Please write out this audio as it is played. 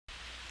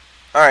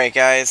Alright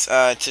guys,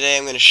 today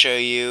I'm going to show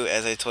you,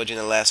 as I told you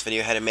in the last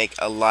video, how to make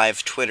a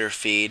live Twitter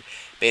feed.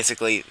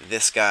 Basically,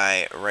 this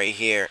guy right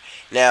here.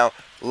 Now,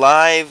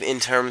 live in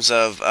terms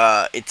of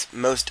it's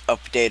most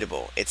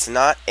updatable. It's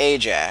not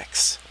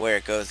Ajax, where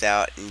it goes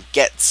out and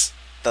gets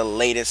the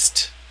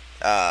latest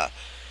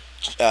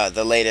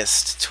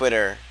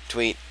Twitter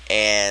tweet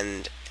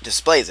and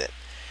displays it.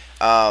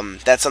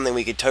 That's something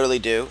we could totally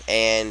do,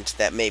 and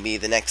that may be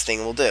the next thing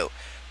we'll do.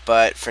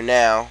 But for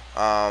now,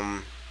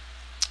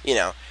 you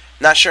know,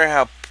 not sure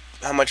how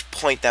much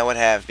point that would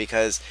have,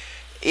 because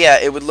yeah,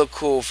 it would look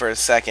cool for a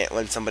second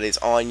when somebody's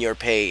on your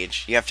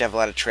page. You have to have a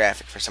lot of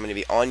traffic for somebody to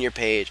be on your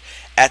page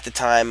at the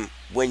time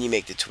when you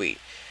make the tweet.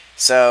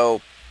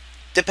 So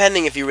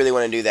depending if you really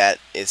want to do that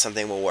is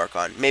something we'll work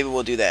on. Maybe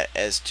we'll do that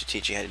as to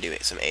teach you how to do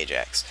some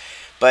Ajax.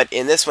 But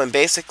in this one,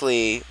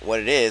 basically what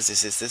it is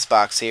this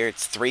box here.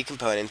 It's three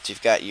components.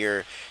 You've got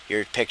your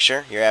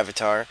picture, your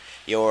avatar,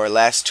 your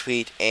last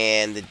tweet,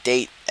 and the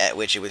date at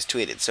which it was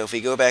tweeted. So if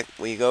we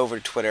go over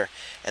to Twitter,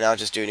 and I'll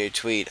just do a new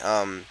tweet,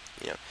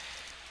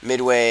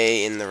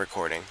 midway in the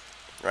recording,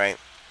 right?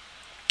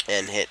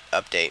 And hit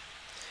update.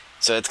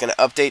 So it's going to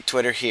update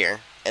Twitter here.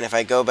 And if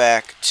I go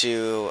back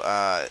to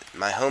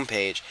my home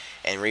page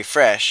and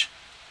refresh,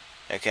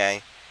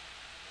 okay,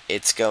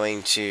 it's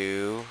going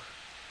to,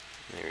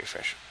 let me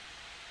refresh.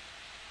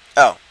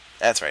 Oh,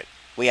 that's right.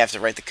 We have to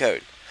write the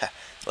code.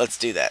 Let's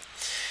do that.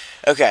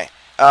 Okay.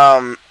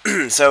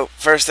 So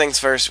first things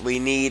first, we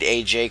need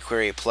a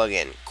Jquery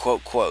plugin.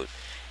 Quote quote.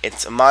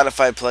 It's a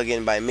modified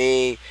plugin by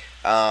me.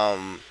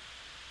 I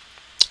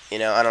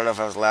don't know if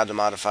I was allowed to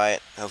modify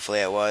it.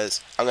 Hopefully I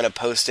was. I'm going to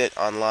post it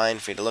online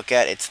for you to look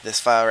at. It's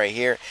this file right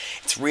here.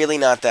 It's really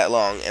not that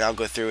long, and I'll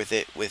go through with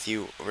it with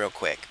you real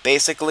quick.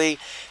 Basically,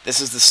 this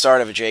is the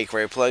start of a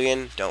Jquery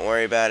plugin. Don't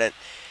worry about it.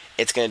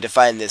 It's going to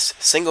define this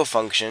single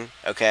function,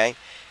 okay?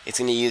 It's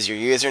going to use your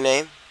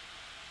username,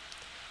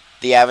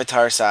 the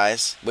avatar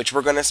size, which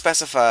we're going to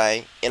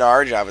specify in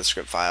our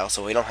JavaScript file,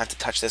 so we don't have to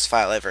touch this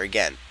file ever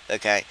again,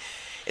 okay?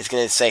 It's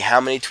going to say how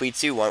many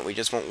tweets you want. We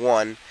just want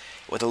one.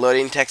 What the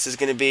loading text is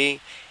going to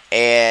be,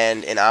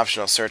 and an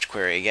optional search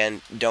query.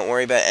 Again, don't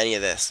worry about any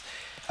of this.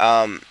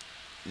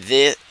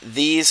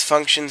 These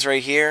functions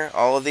right here,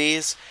 all of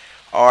these,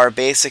 are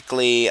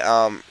basically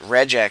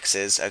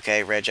regexes,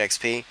 okay,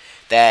 regexp,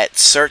 that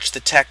search the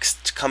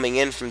text coming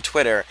in from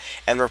Twitter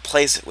and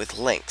replace it with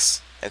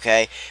links.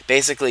 Okay,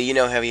 basically, you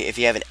know how if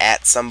you have an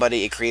 @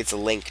 somebody, it creates a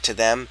link to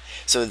them.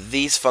 So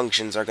these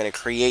functions are going to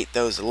create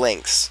those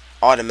links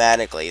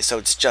automatically. So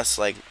it's just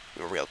like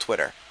real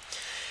Twitter.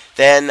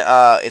 Then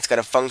it's got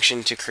a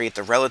function to create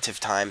the relative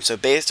time. So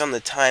based on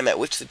the time at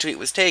which the tweet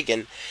was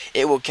taken,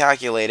 it will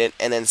calculate it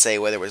and then say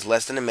whether it was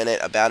less than a minute,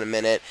 about a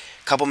minute,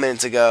 a couple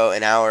minutes ago,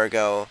 an hour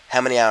ago,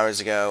 how many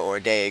hours ago, or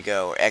a day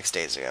ago, or X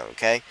days ago.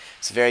 Okay,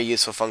 it's a very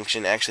useful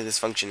function. Actually, this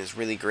function is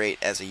really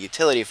great as a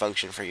utility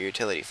function for your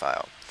utility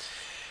file.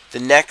 The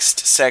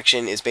next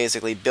section is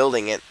basically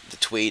building it, the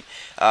tweet.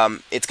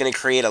 It's going to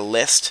create a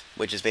list,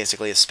 which is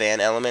basically a span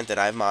element that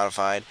I've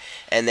modified,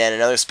 and then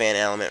another span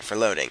element for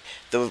loading.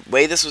 The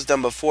way this was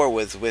done before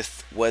was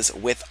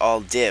with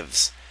all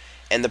divs.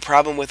 And the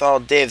problem with all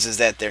divs is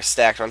that they're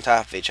stacked on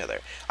top of each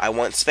other. I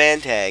want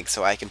span tags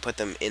so I can put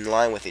them in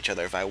line with each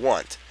other if I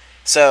want.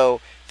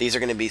 So these are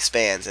going to be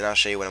spans, and I'll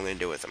show you what I'm going to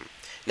do with them.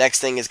 Next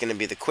thing is going to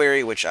be the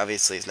query, which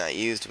obviously is not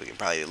used. We can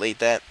probably delete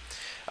that.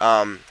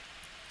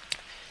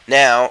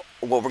 Now,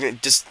 what we're going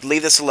to just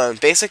leave this alone.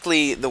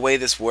 Basically, the way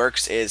this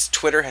works is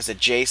Twitter has a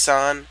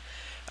JSON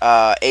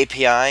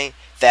API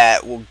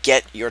that will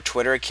get your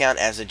Twitter account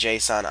as a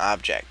JSON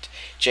object.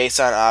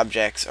 JSON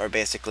objects are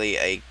basically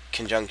a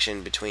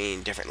conjunction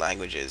between different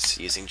languages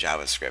using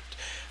JavaScript.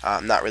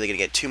 I'm not really going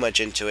to get too much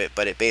into it,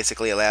 but it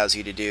basically allows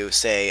you to do,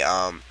 say,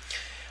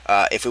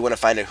 if we want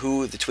to find out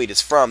who the tweet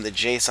is from, the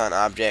JSON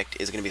object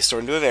is going to be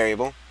stored into a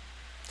variable.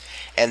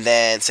 And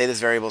then say this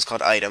variable is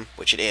called item,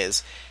 which it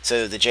is.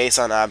 So the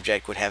JSON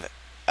object would have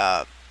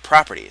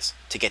properties.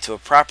 To get to a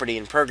property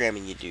in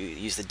programming, you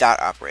use the dot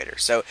operator.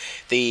 So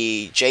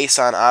the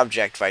JSON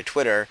object by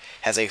Twitter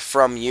has a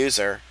from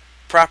user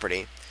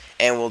property,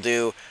 and we'll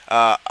do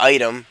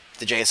item,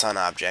 the JSON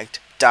object,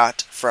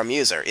 dot from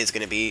user is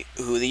going to be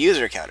who the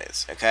user account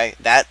is. Okay,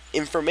 that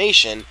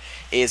information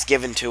is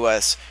given to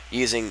us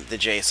using the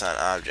JSON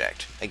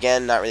object.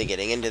 Again, not really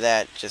getting into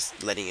that,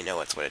 just letting you know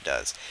what it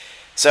does.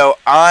 So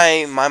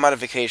my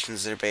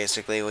modifications are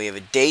basically we have a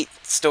date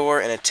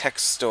store and a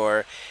text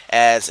store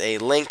as a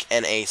link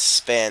and a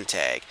span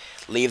tag.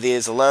 Leave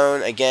these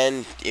alone.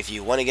 Again, if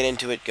you want to get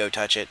into it, go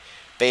touch it.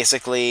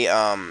 Basically,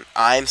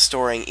 I'm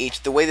storing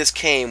each. The way this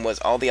came was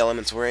all the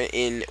elements were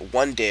in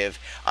one div.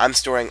 I'm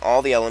storing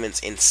all the elements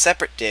in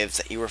separate divs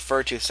that you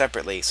refer to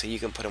separately, so you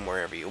can put them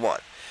wherever you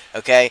want.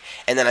 Okay,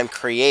 and then I'm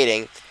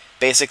creating.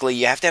 Basically,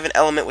 you have to have an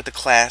element with the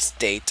class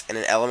date and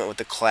an element with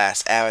the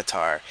class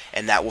avatar,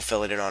 and that will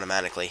fill it in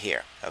automatically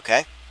here.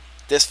 Okay?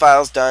 This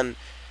file's done.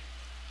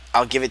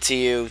 I'll give it to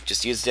you.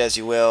 Just use it as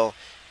you will.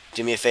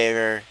 Do me a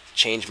favor.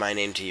 Change my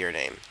name to your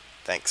name.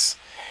 Thanks.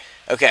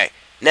 Okay.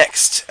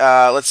 Next,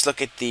 let's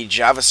look at the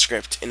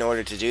JavaScript in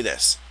order to do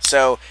this.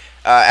 So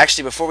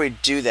actually, before we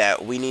do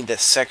that, we need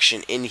this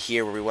section in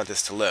here where we want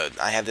this to load.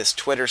 I have this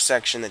Twitter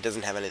section that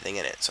doesn't have anything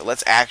in it. So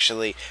let's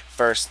actually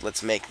first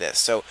let's make this.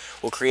 So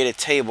we'll create a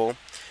table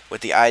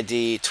with the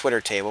ID Twitter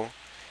table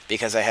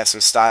because I have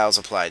some styles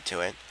applied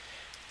to it.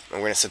 And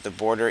we're going to set the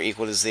border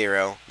equal to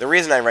 0. The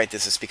reason I write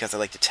this is because I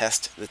like to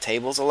test the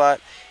tables a lot.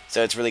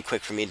 So it's really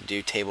quick for me to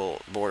do table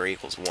border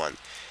equals 1.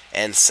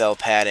 And cell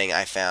padding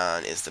I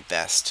found is the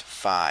best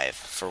 5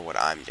 for what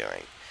I'm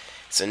doing.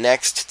 So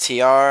next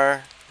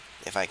tr,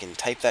 if I can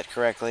type that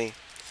correctly,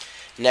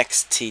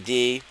 next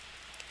td,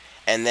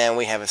 and then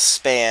we have a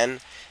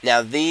span.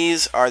 Now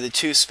these are the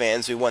two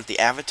spans. We want the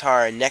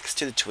avatar next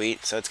to the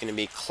tweet, so it's going to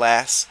be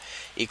class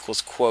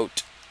equals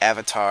quote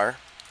avatar,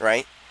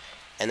 right?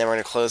 And then we're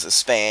going to close the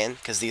span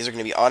because these are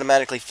going to be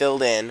automatically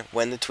filled in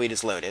when the tweet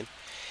is loaded.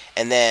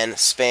 And then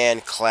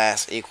span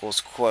class equals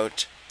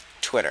quote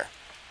Twitter.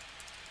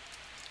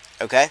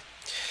 Okay?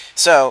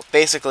 So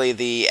basically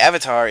the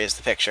avatar is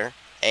the picture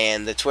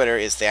and the Twitter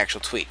is the actual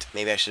tweet.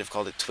 Maybe I should have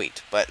called it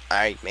tweet, but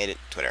I made it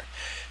Twitter.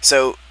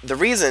 So the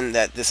reason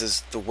that this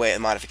is the way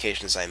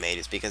modifications I made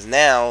is because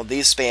now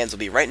these spans will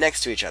be right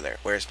next to each other,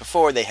 whereas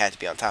before they had to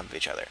be on top of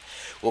each other.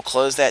 We'll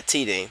close that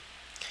TD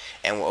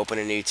and we'll open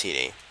a new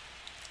TD.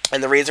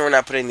 And the reason we're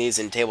not putting these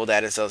in table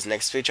data cells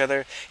next to each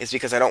other is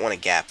because I don't want a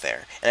gap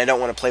there. And I don't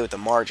want to play with the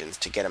margins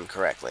to get them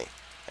correctly.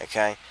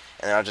 Okay?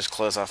 And then I'll just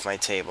close off my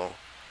table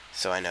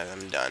so I know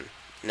I'm done.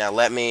 Now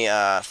let me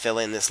fill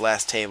in this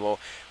last table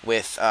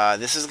with,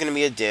 this is going to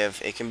be a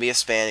div. It can be a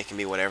span. It can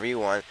be whatever you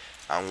want.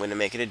 I'm going to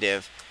make it a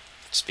div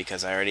just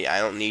because I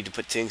don't need to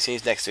put two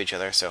things next to each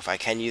other. So if I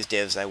can use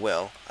divs, I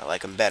will. I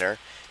like them better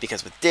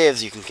because with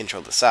divs you can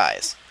control the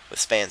size. With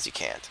spans you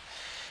can't.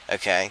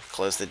 Okay,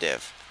 close the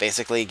div.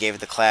 Basically gave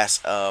it the class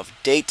of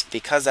date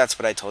because that's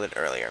what I told it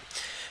earlier.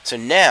 So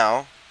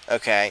now,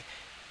 okay,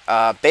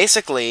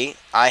 basically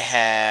I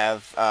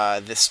have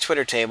this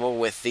Twitter table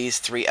with these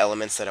 3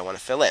 elements that I want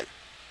to fill in.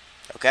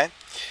 Okay,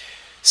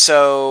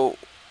 so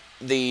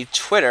the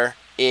Twitter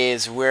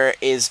is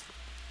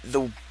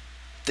the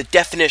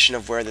definition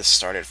of where this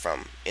started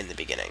from in the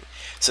beginning.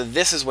 So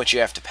this is what you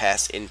have to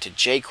pass into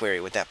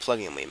Jquery with that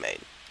plugin we made.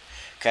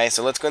 Okay,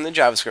 so let's go in the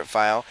JavaScript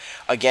file.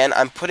 Again,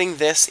 I'm putting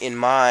this in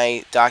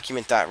my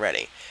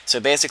document.ready. So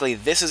basically,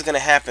 this is going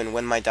to happen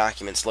when my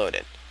document's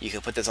loaded. You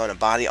can put this on a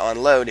body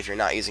on load if you're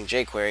not using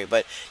Jquery,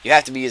 but you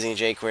have to be using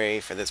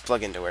Jquery for this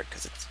plugin to work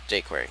because it's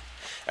Jquery.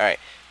 Alright,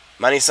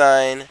 money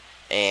sign,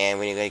 and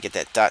we're going to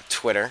get that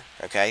 .twitter.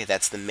 Okay,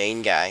 that's the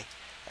main guy.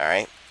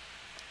 Alright,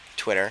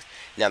 Twitter.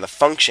 Now the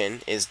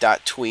function is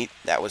 .tweet.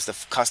 That was the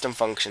custom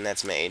function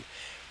that's made.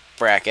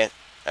 Bracket.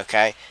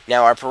 Okay,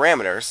 now our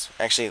parameters,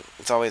 actually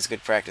it's always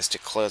good practice to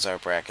close our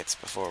brackets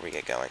before we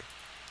get going.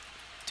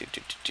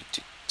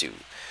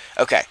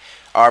 Okay,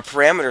 our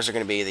parameters are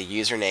going to be the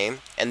username,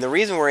 and the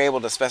reason we're able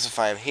to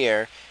specify them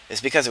here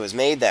is because it was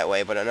made that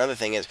way, but another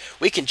thing is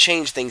we can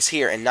change things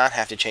here and not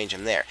have to change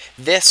them there.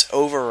 This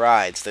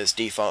overrides those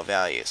default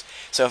values.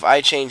 So if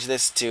I change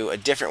this to a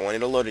different one,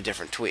 it'll load a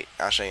different tweet.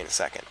 I'll show you in a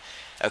second.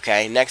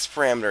 Okay, next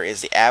parameter is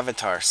the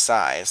avatar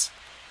size,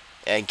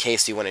 in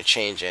case you want to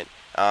change it.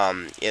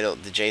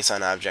 The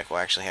JSON object will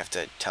actually have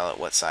to tell it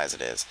what size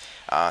it is.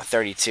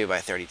 32 by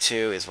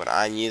 32 is what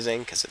I'm using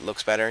because it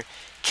looks better.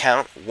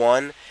 Count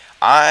 1.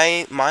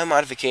 My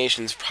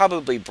modifications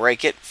probably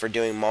break it for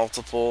doing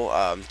multiple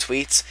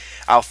tweets.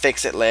 I'll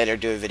fix it later,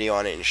 do a video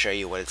on it, and show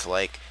you what it's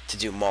like to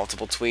do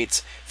multiple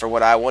tweets. For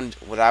what I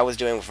was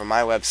doing for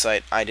my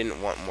website, I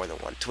didn't want more than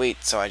 1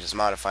 tweet, so I just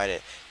modified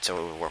it so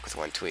it would work with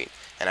 1 tweet.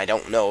 And I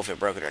don't know if it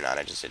broke it or not.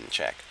 I just didn't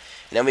check.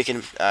 And then we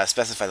can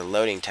specify the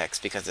loading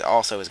text because it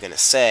also is going to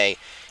say,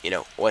 you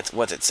know, what's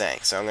it saying.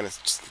 So I'm going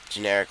to just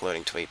generic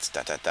loading tweets, ...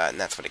 and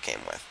that's what it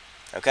came with.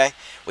 Okay?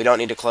 We don't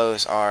need to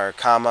close our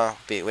comma.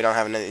 We don't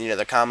have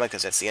another comma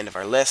because that's the end of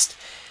our list.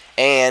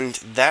 And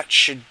that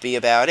should be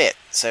about it.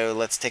 So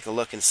let's take a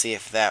look and see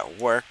if that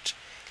worked.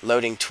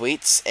 Loading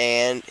tweets,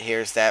 and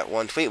here's that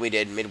 1 tweet we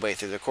did midway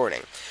through the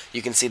recording.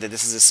 You can see that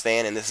this is a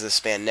span and this is a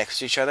span next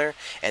to each other,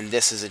 and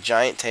this is a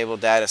giant table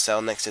data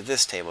cell next to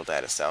this table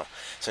data cell.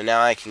 So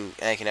now I can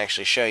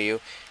actually show you,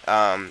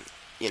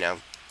 you know,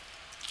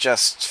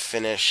 just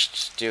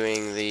finished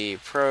doing the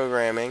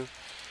programming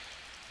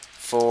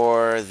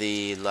for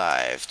the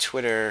live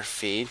Twitter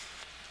feed.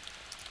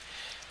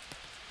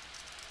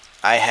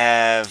 I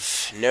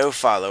have no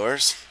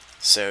followers,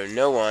 so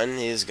no one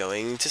is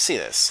going to see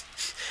this.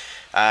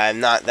 I'm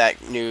not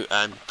that new.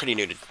 I'm pretty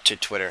new to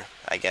Twitter,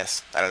 I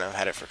guess. I don't know. I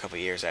had it for a couple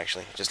years,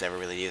 actually. Just never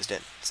really used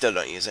it. Still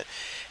don't use it.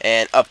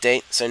 And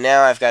update. So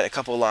now I've got a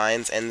couple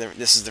lines, and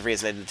this is the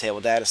reason I did the table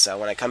data cell.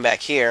 When I come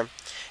back here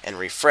and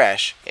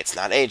refresh, it's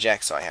not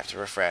Ajax, so I have to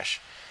refresh.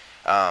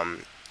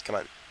 Come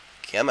on.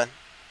 Come on.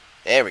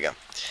 There we go.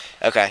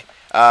 Okay.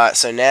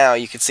 So now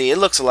you can see it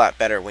looks a lot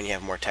better when you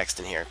have more text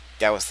in here.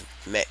 That was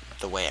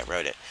the way I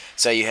wrote it.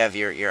 So you have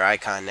your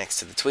icon next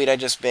to the tweet I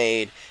just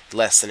made.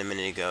 Less than a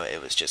minute ago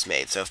it was just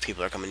made. So if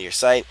people are coming to your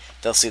site,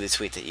 they'll see the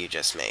tweet that you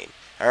just made.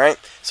 Alright,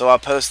 so I'll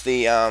post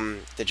the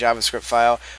JavaScript file.